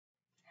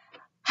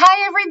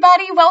Hi,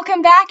 everybody.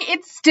 Welcome back.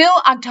 It's still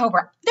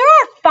October. There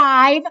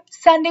are 5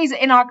 Sundays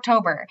in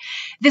October.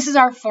 This is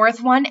our 4th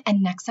one,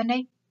 and next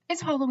Sunday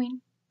is Halloween.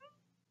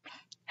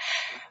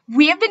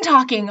 We have been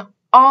talking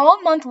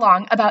all month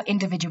long about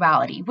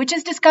individuality, which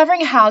is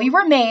discovering how you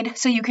were made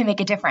so you can make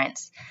a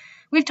difference.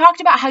 We've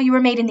talked about how you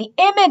were made in the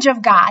image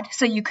of God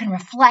so you can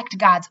reflect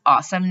God's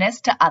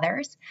awesomeness to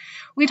others.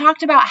 We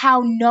talked about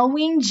how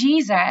knowing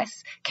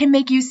Jesus can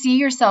make you see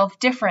yourself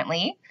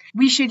differently.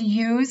 We should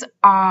use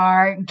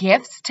our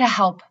gifts to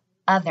help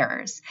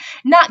others.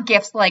 Not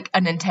gifts like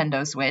a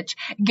Nintendo Switch,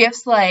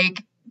 gifts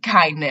like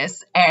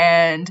kindness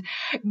and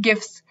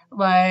gifts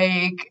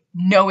like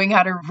knowing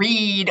how to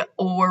read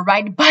or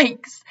ride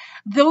bikes,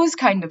 those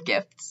kind of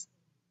gifts.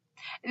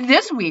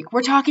 This week,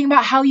 we're talking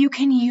about how you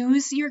can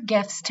use your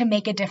gifts to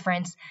make a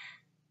difference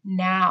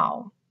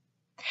now.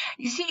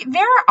 You see,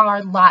 there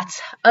are lots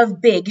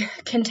of big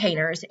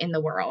containers in the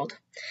world,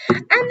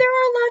 and there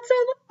are lots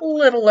of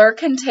littler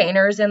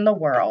containers in the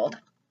world.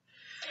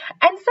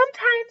 And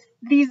sometimes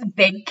these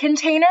big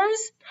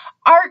containers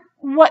are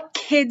what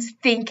kids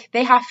think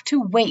they have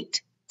to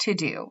wait to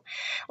do.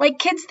 Like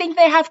kids think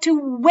they have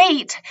to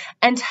wait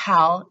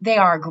until they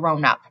are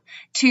grown up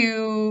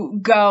to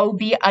go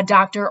be a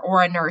doctor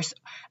or a nurse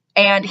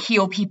and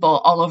heal people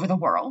all over the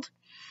world.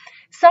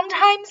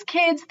 Sometimes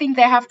kids think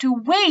they have to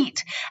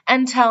wait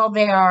until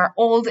they are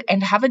old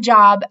and have a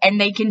job and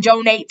they can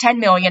donate $10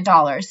 million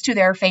to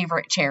their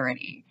favorite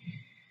charity.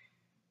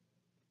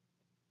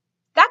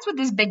 That's what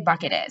this big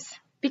bucket is,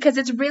 because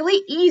it's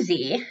really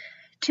easy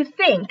to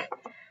think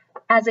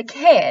as a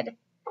kid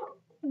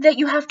that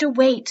you have to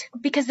wait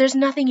because there's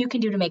nothing you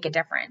can do to make a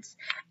difference.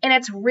 And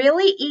it's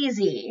really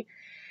easy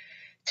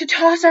to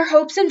toss our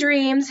hopes and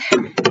dreams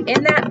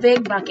in that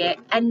big bucket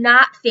and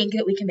not think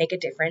that we can make a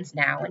difference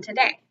now and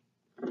today.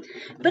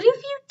 But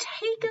if you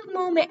take a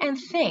moment and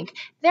think,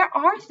 there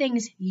are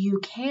things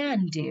you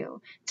can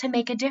do to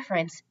make a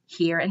difference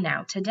here and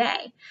now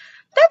today.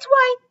 That's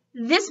why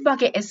this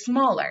bucket is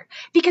smaller,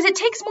 because it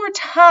takes more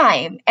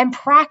time and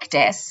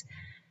practice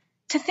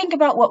to think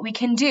about what we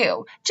can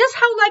do. Just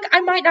how,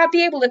 I might not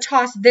be able to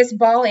toss this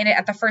ball in it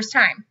at the first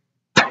time.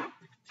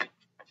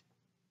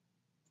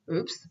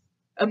 Oops,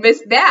 I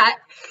missed that.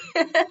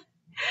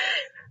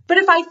 But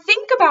if I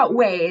think about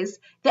ways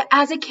that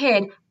as a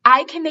kid,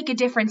 I can make a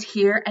difference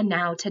here and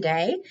now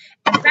today,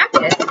 and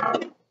practice, I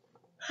made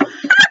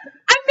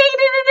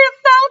it and it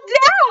fell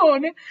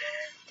down.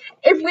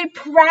 If we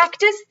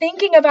practice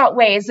thinking about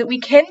ways that we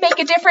can make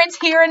a difference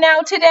here and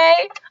now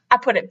today, I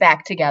put it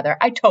back together.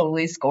 I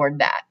totally scored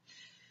that.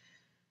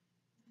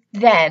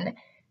 Then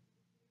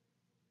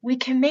we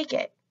can make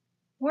it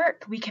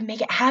work. We can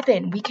make it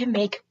happen. We can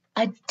make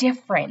a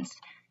difference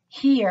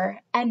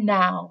here and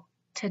now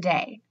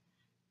today.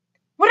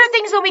 What are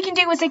things that we can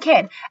do as a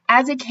kid?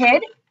 As a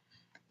kid,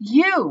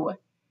 you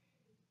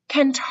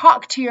can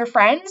talk to your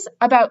friends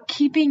about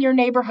keeping your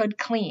neighborhood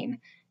clean.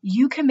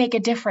 You can make a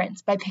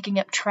difference by picking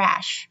up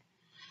trash.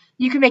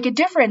 You can make a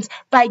difference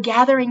by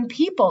gathering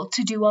people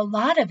to do a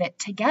lot of it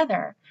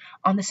together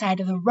on the side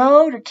of the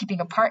road, or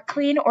keeping a park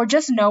clean, or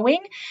just knowing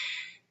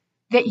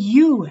that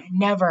you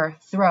never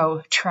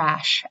throw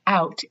trash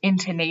out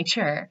into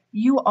nature.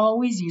 You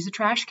always use a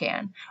trash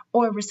can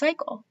or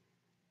recycle,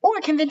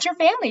 or convince your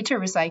family to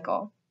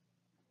recycle.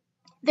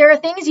 There are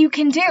things you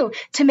can do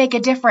to make a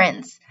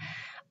difference.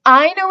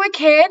 I know a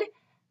kid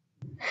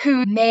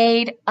who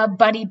made a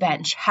buddy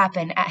bench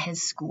happen at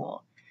his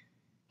school.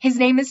 His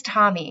name is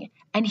Tommy,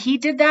 and he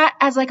did that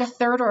as a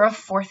 3rd or a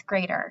 4th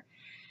grader.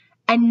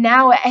 And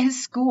now at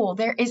his school,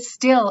 there is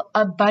still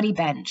a buddy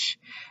bench,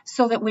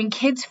 so that when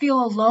kids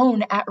feel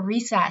alone at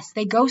recess,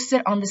 they go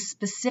sit on the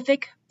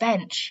specific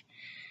bench,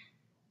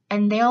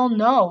 and they'll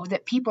know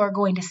that people are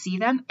going to see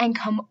them and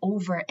come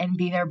over and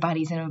be their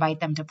buddies and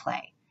invite them to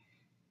play.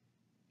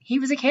 He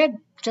was a kid,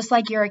 just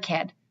like you're a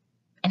kid,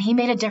 and he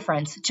made a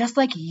difference, just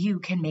like you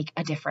can make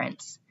a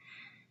difference.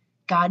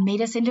 God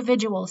made us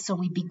individuals so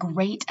we'd be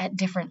great at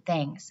different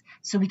things,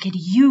 so we could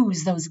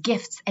use those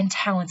gifts and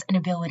talents and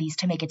abilities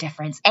to make a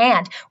difference,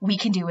 and we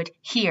can do it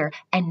here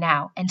and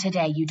now and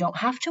today. You don't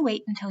have to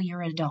wait until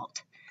you're an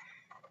adult.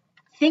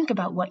 Think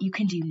about what you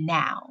can do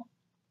now,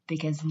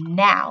 because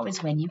now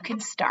is when you can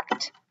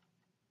start.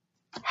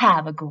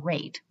 Have a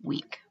great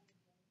week.